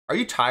Are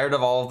you tired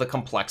of all of the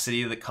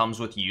complexity that comes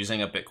with using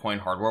a Bitcoin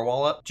hardware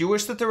wallet? Do you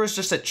wish that there was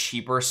just a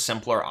cheaper,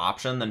 simpler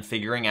option than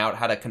figuring out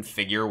how to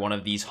configure one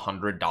of these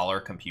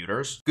 $100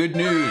 computers? Good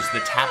news,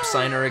 the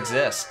TAPSIGNER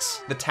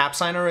exists. The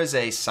TAPSIGNER is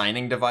a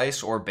signing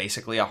device, or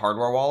basically a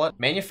hardware wallet,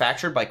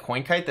 manufactured by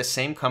COINKITE, the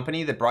same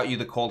company that brought you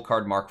the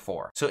COLDCARD Mark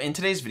IV. So in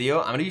today's video,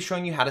 I'm going to be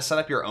showing you how to set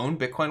up your own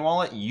Bitcoin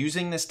wallet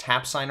using this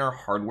TAPSIGNER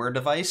hardware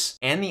device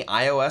and the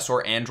iOS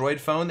or Android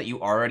phone that you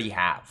already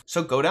have.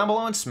 So go down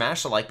below and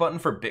smash the like button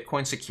for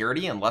Bitcoin security,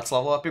 and let's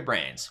level up your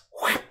brains.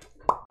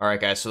 All right,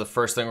 guys, so the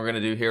first thing we're going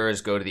to do here is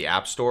go to the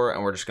App Store,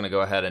 and we're just going to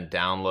go ahead and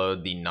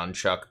download the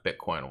Nunchuk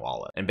Bitcoin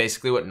wallet. And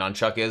basically what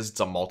Nunchuk is, it's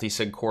a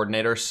multisig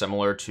coordinator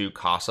similar to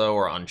Casa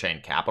or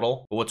Unchained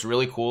Capital. But what's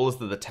really cool is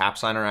that the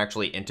TAPSIGNER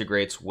actually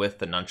integrates with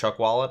the Nunchuk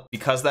wallet.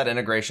 Because that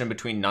integration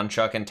between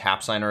Nunchuk and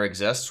TAPSIGNER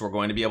exists, we're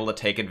going to be able to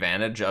take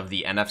advantage of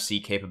the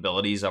NFC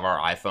capabilities of our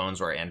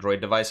iPhones or Android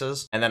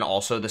devices, and then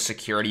also the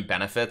security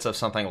benefits of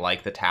something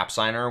like the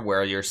TAPSIGNER,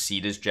 where your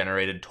seed is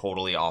generated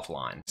totally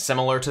offline,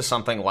 similar to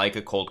something like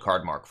a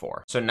COLDCARD Mark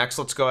IV. So next,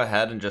 let's go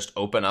ahead and just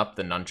open up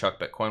the Nunchuk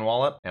Bitcoin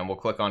wallet, and we'll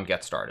click on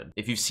Get Started.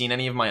 If you've seen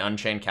any of my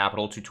Unchained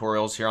Capital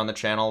tutorials here on the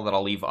channel that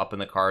I'll leave up in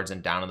the cards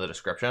and down in the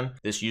description,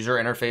 this user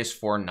interface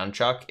for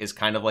Nunchuk is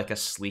kind of like a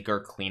sleeker,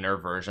 cleaner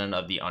version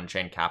of the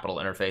Unchained Capital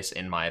interface,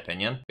 in my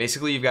opinion.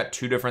 Basically, you've got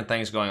two different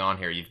things going on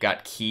here. You've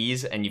got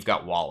keys and you've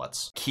got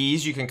wallets.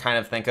 Keys you can kind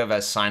of think of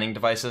as signing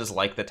devices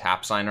like the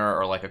TAPSIGNER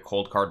or like a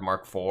COLDCARD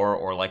Mark IV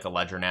or like a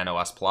Ledger Nano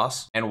S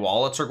Plus. And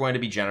wallets are going to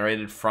be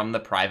generated from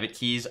the private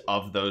keys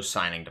of those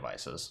signing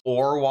devices.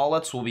 Or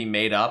wallets will be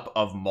made up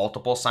of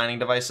multiple signing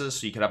devices.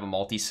 So you could have a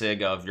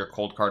multi-sig of your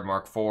COLDCARD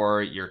Mark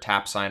IV, your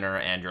TAPSIGNER,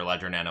 and your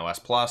Ledger Nano S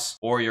Plus,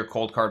 or your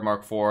COLDCARD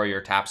Mark IV,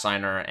 your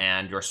TAPSIGNER,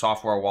 and your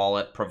software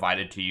wallet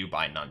provided to you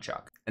by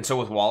Nunchuk. And so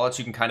with wallets,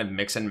 you can kind of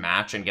mix and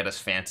match and get as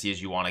fancy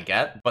as you want to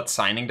get, but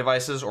signing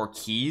devices or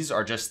keys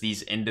are just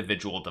these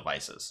individual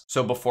devices.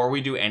 So before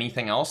we do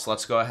anything else,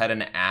 let's go ahead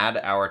and add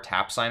our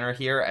TAPSIGNER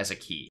here as a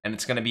key, and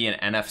it's going to be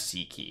an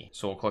NFC key.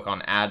 So we'll click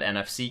on Add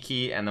NFC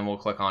Key, and then we'll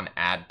click on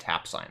Add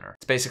TAPSIGNER.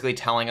 It's basically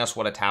telling us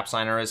what a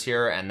TAPSIGNER is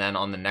here, and then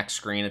on the next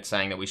screen, it's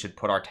saying that we should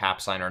put our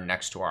TAPSIGNER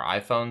next to our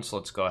iPhone. So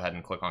let's go ahead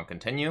and click on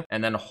Continue,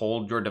 and then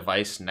hold your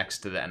device next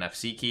to the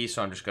NFC key.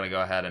 So I'm just going to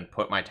go ahead and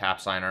put my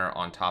TAPSIGNER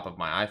on top of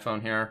my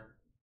iPhone here.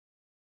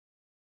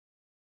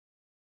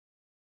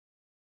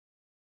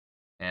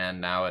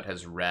 And now it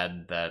has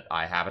read that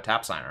I have a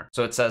TAPSIGNER.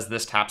 So it says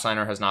this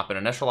TAPSIGNER has not been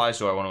initialized.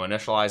 Do I want to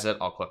initialize it?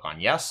 I'll click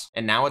on yes.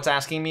 And now it's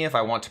asking me if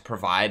I want to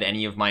provide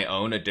any of my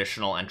own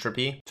additional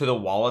entropy to the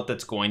wallet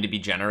that's going to be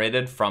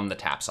generated from the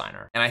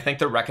TAPSIGNER. And I think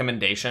the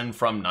recommendation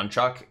from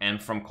Nunchuk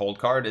and from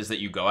COLDCARD is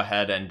that you go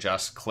ahead and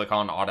just click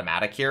on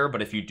automatic here.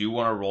 But if you do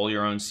want to roll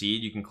your own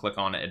seed, you can click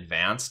on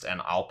advanced,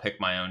 and I'll pick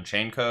my own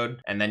chain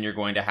code. And then you're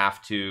going to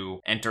have to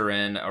enter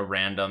in a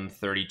random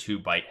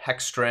 32-byte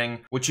hex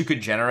string, which you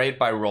could generate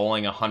by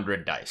rolling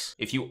 100 dice.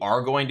 If you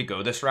are going to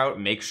go this route,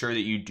 make sure that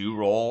you do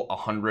roll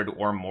 100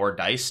 or more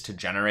dice to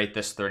generate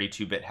this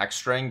 32-bit hex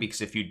string, because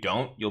if you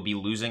don't, you'll be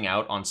losing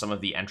out on some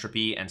of the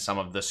entropy and some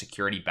of the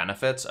security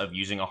benefits of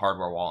using a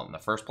hardware wallet in the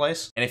first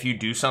place. And if you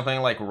do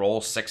something like roll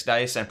 6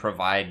 dice and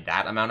provide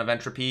that amount of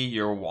entropy,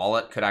 your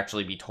wallet could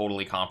actually be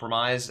totally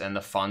compromised, and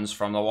the funds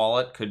from the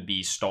wallet could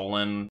be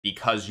stolen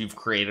because you've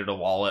created a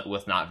wallet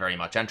with not very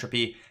much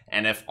entropy.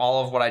 And if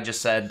all of what I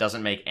just said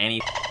doesn't make any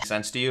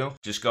sense to you,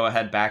 just go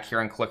ahead back here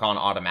and click on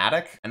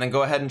automatic, and then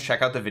go ahead and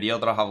check out the video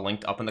that I'll have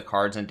linked up in the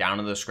cards and down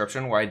in the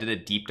description where I did a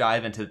deep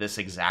dive into this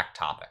exact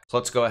topic. So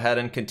let's go ahead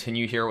and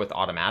continue here with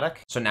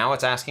automatic. So now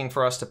it's asking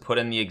for us to put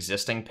in the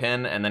existing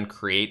pin and then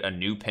create a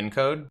new pin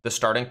code. The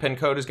starting pin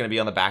code is going to be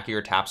on the back of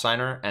your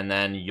TAPSIGNER, and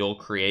then you'll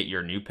create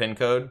your new pin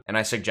code. And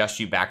I suggest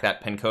you back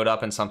that pin code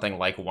up in something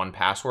like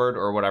 1Password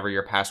or whatever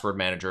your password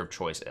manager of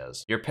choice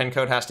is. Your pin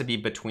code has to be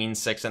between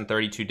 6 and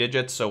 32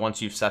 digits. So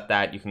once you've set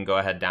that, you can go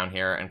ahead down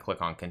here and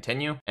click on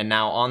continue. And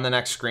now on the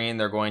next screen,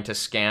 they're going to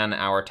scan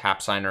our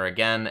TAPSIGNER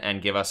again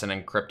and give us an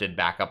encrypted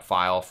backup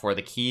file for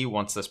the key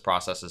once this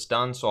process is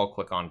done. So I'll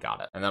click on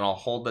got it. And then I'll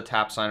hold the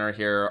TAPSIGNER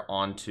here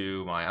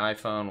onto my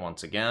iPhone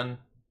once again.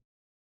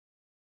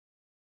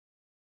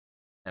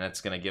 And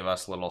it's going to give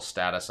us little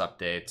status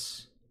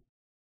updates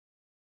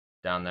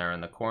down there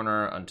in the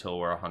corner until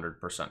we're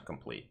 100%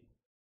 complete.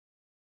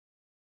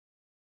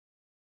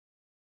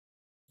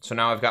 So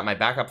now I've got my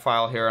backup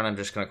file here, and I'm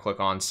just going to click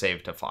on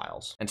Save to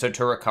Files. And so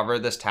to recover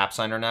this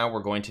TAPSIGNER now, we're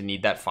going to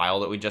need that file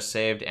that we just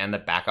saved and the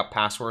backup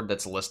password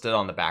that's listed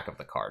on the back of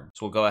the card.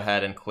 So we'll go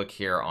ahead and click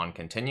here on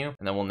Continue,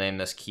 and then we'll name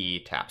this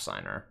key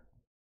TAPSIGNER.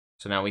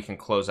 So now we can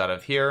close out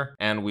of here,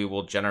 and we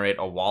will generate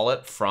a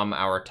wallet from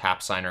our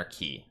TAPSIGNER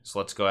key. So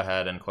let's go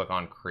ahead and click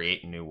on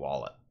Create New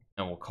Wallet.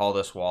 And we'll call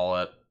this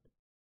wallet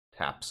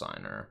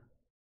TAPSIGNER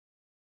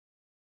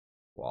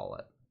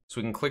Wallet. So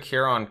we can click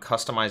here on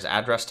customize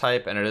address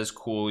type, and it is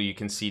cool. You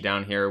can see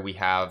down here we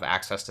have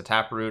access to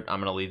Taproot. I'm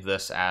going to leave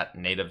this at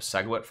native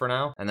SegWit for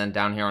now. And then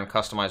down here on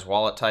customize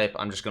wallet type,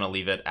 I'm just going to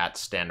leave it at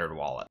standard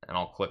wallet, and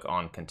I'll click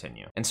on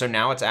continue. And so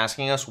now it's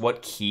asking us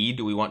what key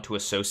do we want to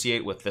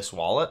associate with this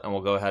wallet, and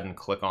we'll go ahead and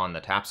click on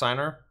the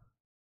TAPSIGNER.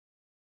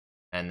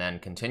 and then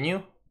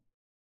continue.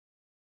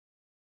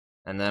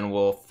 And then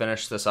we'll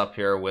finish this up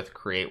here with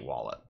create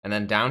wallet. And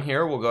then down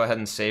here, we'll go ahead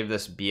and save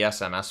this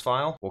BSMS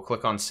file. We'll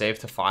click on save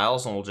to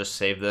files and we'll just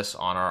save this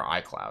on our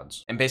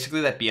iClouds. And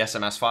basically that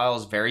BSMS file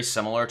is very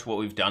similar to what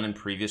we've done in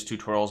previous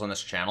tutorials on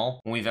this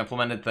channel when we've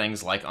implemented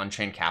things like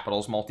Unchained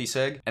Capital's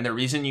multisig. And the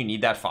reason you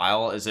need that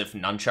file is if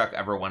Nunchuk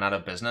ever went out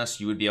of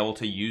business, you would be able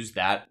to use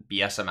that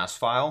BSMS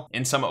file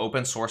in some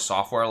open source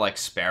software like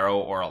Sparrow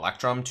or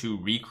Electrum to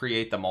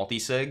recreate the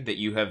multisig that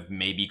you have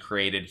maybe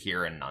created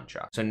here in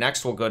Nunchuk. So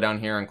next we'll go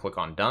down here and click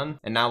on done.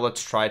 And now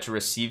let's try to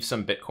receive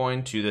some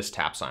Bitcoin to this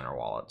TAPSIGNER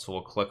wallet. So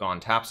we'll click on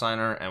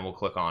TAPSIGNER and we'll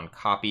click on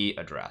copy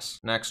address.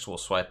 Next, we'll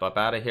swipe up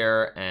out of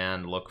here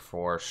and look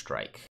for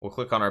Strike. We'll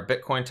click on our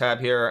Bitcoin tab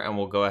here and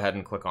we'll go ahead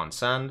and click on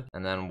send.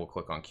 And then we'll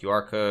click on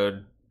QR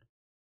code.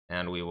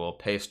 And we will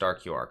paste our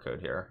QR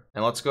code here.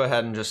 And let's go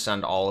ahead and just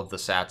send all of the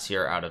sats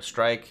here out of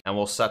Strike. And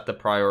we'll set the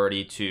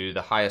priority to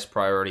the highest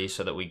priority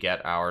so that we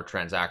get our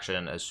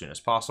transaction as soon as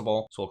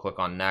possible. So we'll click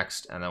on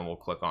next and then we'll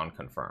click on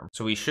confirm.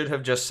 So we should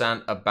have just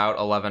sent about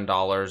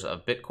 $11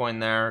 of Bitcoin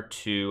there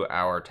to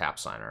our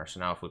TAPSIGNER. So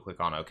now if we click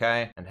on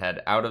OK and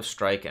head out of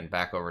Strike and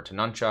back over to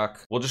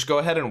Nunchuk, we'll just go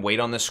ahead and wait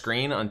on this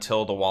screen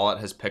until the wallet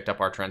has picked up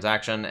our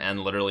transaction.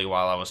 And literally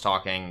while I was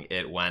talking,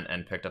 it went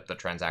and picked up the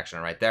transaction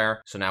right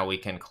there. So now we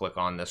can click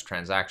on this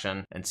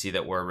transaction and see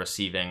that we're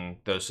receiving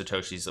those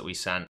Satoshis that we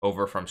sent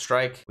over from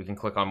Strike. We can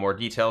click on more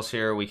details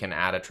here. We can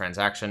add a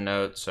transaction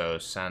note. So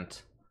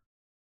sent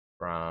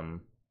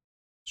from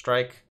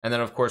Strike. And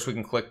then of course we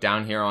can click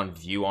down here on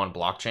view on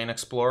blockchain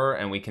explorer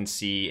and we can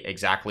see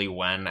exactly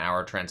when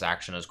our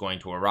transaction is going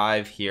to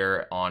arrive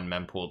here on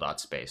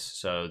mempool.space.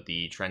 So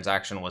the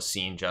transaction was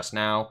seen just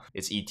now.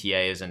 Its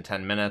ETA is in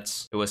 10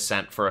 minutes. It was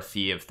sent for a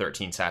fee of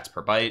 13 sats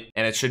per byte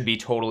and it should be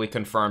totally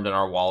confirmed in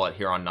our wallet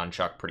here on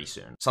Nunchuk pretty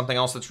soon. Something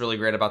else that's really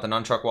great about the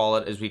Nunchuk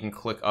wallet is we can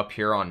click up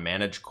here on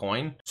manage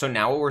coin. So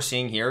now what we're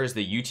seeing here is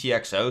the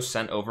UTXO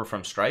sent over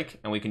from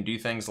Strike and we can do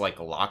things like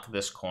lock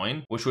this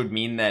coin, which would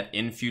mean that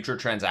in future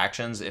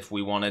transactions, if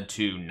we wanted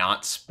to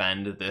not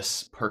spend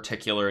this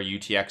particular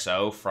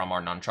UTXO from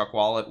our Nunchuk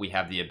wallet, we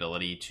have the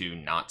ability to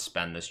not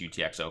spend this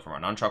UTXO from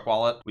our Nunchuk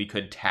wallet. We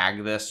could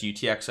tag this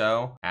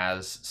UTXO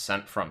as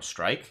sent from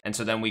Strike. And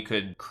so then we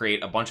could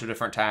create a bunch of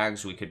different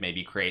tags. We could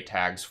maybe create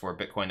tags for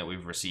Bitcoin that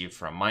we've received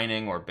from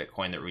mining or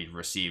Bitcoin that we've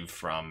received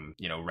from,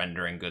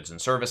 rendering goods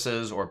and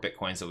services or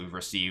Bitcoins that we've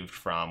received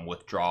from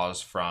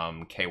withdrawals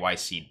from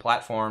KYC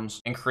platforms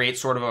and create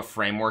sort of a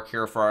framework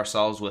here for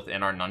ourselves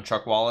within our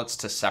Nunchuk wallets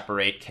to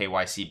separate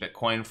KYC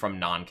Bitcoin from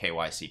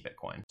non-KYC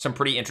Bitcoin. Some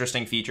pretty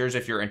interesting features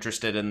if you're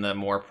interested in the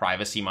more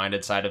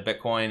privacy-minded side of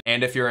Bitcoin,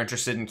 and if you're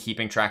interested in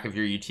keeping track of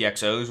your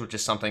UTXOs, which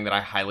is something that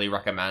I highly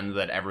recommend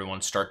that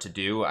everyone start to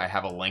do. I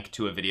have a link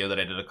to a video that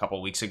I did a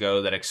couple weeks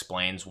ago that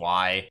explains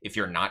why, if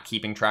you're not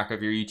keeping track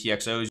of your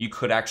UTXOs, you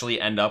could actually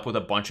end up with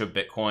a bunch of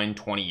Bitcoin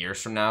 20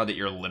 years from now that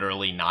you're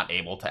literally not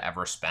able to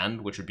ever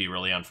spend, which would be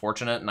really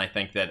unfortunate. And I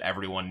think that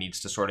everyone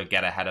needs to sort of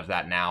get ahead of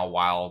that now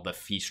while the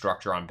fee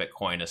structure on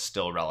Bitcoin is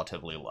still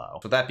relatively low.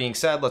 With that being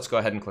said, let's go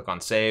ahead and click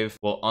on save.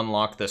 We'll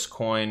unlock this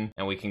coin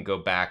and we can go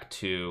back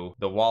to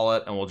the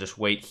wallet and we'll just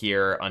wait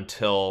here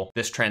until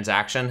this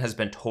transaction has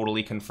been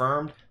totally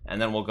confirmed.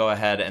 And then we'll go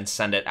ahead and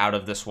send it out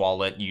of this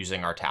wallet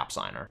using our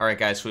TAPSIGNER. All right,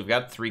 guys, so we've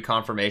got 3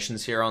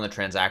 confirmations here on the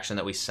transaction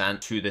that we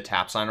sent to the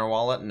TAPSIGNER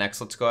wallet. Next,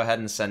 let's go ahead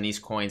and send these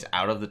coins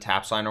out of the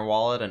TAPSIGNER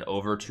wallet and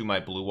over to my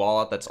Blue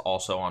wallet that's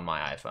also on my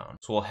iPhone.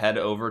 So we'll head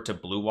over to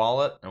Blue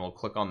wallet and we'll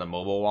click on the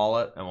mobile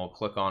wallet and we'll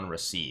click on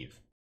receive.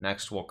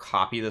 Next, we'll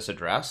copy this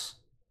address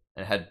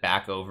and head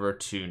back over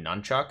to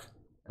Nunchuk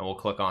and we'll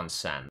click on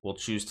send. We'll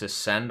choose to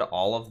send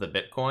all of the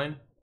Bitcoin.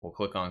 We'll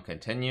click on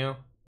continue.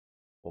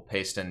 We'll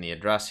paste in the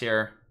address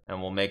here and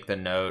we'll make the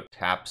note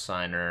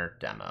TAPSIGNER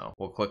demo.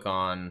 We'll click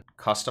on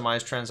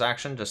customize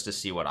transaction just to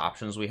see what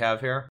options we have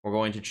here. We're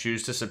going to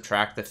choose to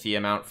subtract the fee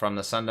amount from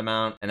the send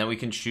amount, and then we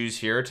can choose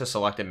here to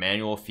select a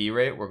manual fee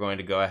rate. We're going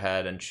to go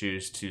ahead and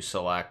choose to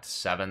select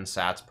 7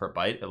 sats per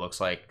byte. It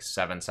looks like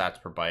 7 sats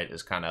per byte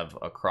is kind of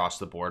across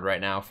the board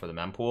right now for the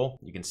mempool.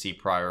 You can see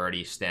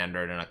priority,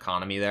 standard, and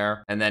economy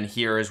there. And then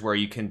here is where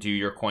you can do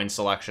your coin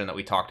selection that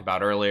we talked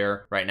about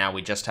earlier. Right now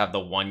we just have the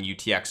 1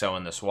 UTXO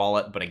in this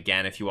wallet, but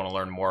again, if you want to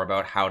learn more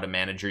about how to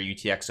manage your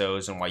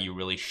UTXOs and why you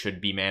really should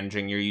be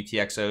managing your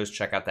UTXOs,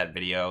 check out that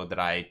video that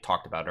I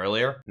talked about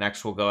earlier.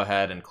 Next, we'll go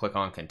ahead and click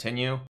on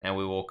continue and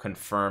we will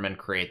confirm and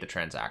create the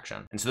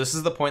transaction. And so this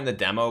is the point in the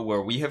demo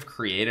where we have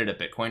created a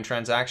Bitcoin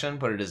transaction,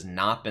 but it has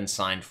not been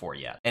signed for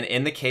yet. And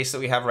in the case that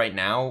we have right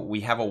now,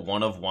 we have a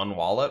 1-of-1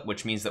 wallet,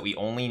 which means that we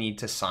only need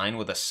to sign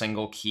with a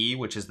single key,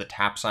 which is the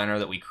TAPSIGNER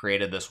that we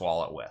created this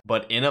wallet with.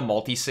 But in a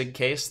multi-sig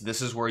case,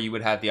 this is where you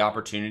would have the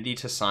opportunity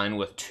to sign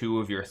with 2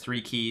 of your 3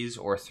 keys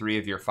or 3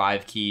 of your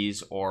 5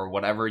 keys or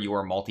whatever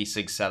your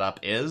multisig setup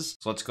is.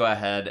 So let's go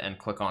ahead and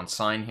click on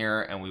sign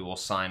here, and we will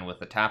sign with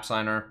the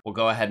TAPSIGNER. We'll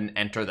go ahead and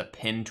enter the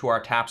PIN to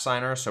our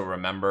TAPSIGNER. So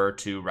remember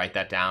to write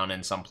that down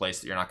in some place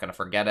that you're not going to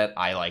forget it.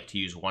 I like to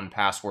use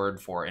 1Password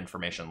for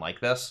information like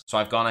this. So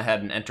I've gone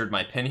ahead and entered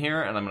my PIN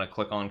here, and I'm going to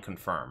click on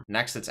confirm.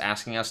 Next, it's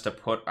asking us to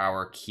put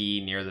our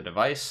key near the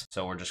device.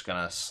 So we're just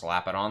going to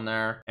slap it on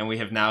there, and we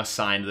have now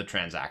signed the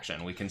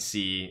transaction. We can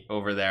see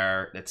over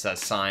there, it says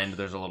signed.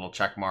 There's a little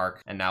check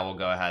mark, and now we'll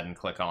go ahead and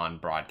click on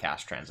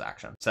broadcast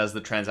transaction. It says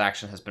the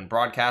transaction has been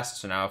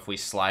broadcast. So now if we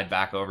slide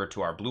back over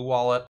to our Blue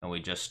Wallet and we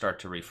just start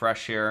to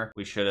refresh here,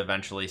 we should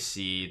eventually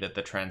see that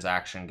the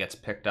transaction gets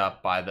picked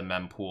up by the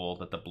mempool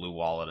that the Blue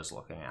Wallet is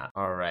looking at.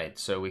 All right,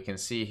 so we can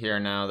see here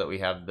now that we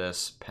have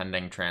this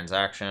pending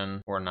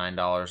transaction for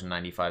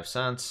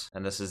 $9.95,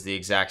 and this is the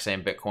exact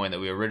same Bitcoin that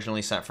we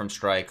originally sent from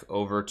Strike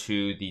over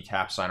to the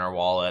TAPSIGNER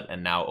wallet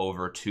and now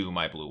over to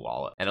my Blue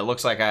Wallet. And it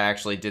looks like I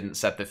actually didn't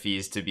set the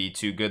fees to be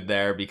too good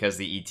there because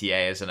the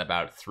ETA is in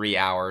about 3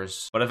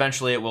 hours, but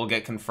eventually it will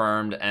get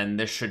confirmed, and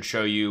this should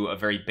show you a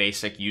very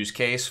basic use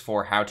case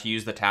for how to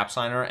use the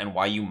TAPSIGNER and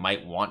why you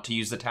might want to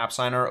use the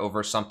TAPSIGNER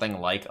over something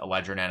like a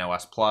Ledger Nano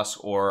S Plus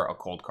or a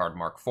COLDCARD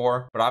Mark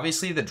IV. But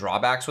obviously the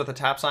drawbacks with the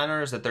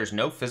TAPSIGNER is that there's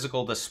no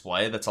physical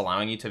display that's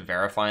allowing you to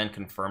verify and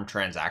confirm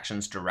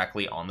transactions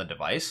directly on the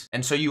device.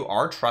 And so you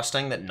are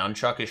trusting that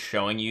Nunchuk is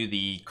showing you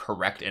the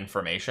correct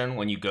information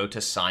when you go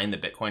to sign the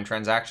Bitcoin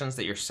transactions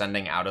that you're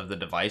sending out of the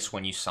device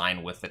when you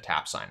sign with the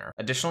TAPSIGNER.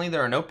 Additionally,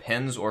 there are no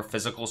pins or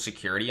physical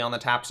security on the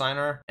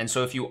TAPSIGNER. And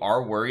so if you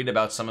are worried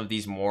about some of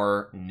these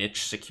more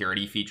niche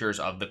security features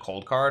of the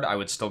COLDCARD, I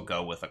would still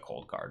go with a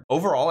COLDCARD.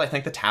 Overall, I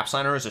think the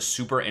TAPSIGNER is a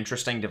super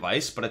interesting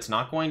device, but it's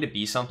not going to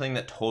be something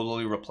that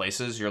totally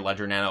replaces your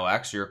Ledger Nano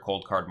X or your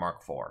COLDCARD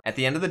Mark IV. At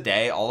the end of the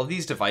day, all of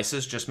these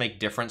devices just make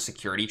different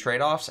security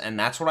trade-offs, and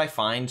that's what I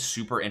find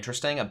super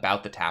interesting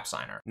about the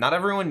TAPSIGNER. Not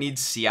everyone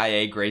needs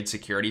CIA-grade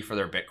security for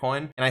their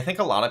Bitcoin, and I think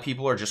a lot of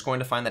people are just going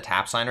to find the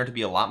TAPSIGNER to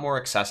be a lot more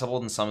accessible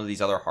than some of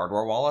these other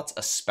hardware wallets,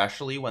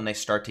 especially when they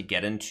start to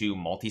get into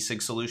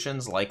multisig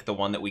solutions like the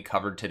one that we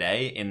covered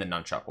today in the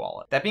Nunchuk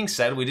wallet. That being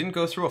said, we didn't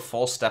go through a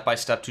full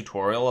step-by-step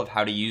tutorial of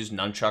how to use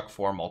Nunchuk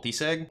for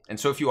multisig, and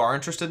so if you are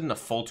interested in a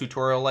full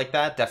tutorial like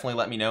that, definitely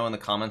let me know in the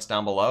comments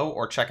down below,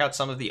 or check out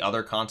some of the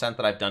other content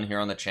that I've done here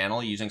on the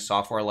channel using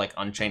software like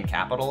Unchained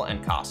Capital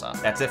and Casa.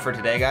 That's it for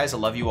today, guys. I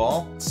love you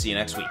all. See you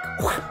next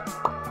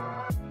week.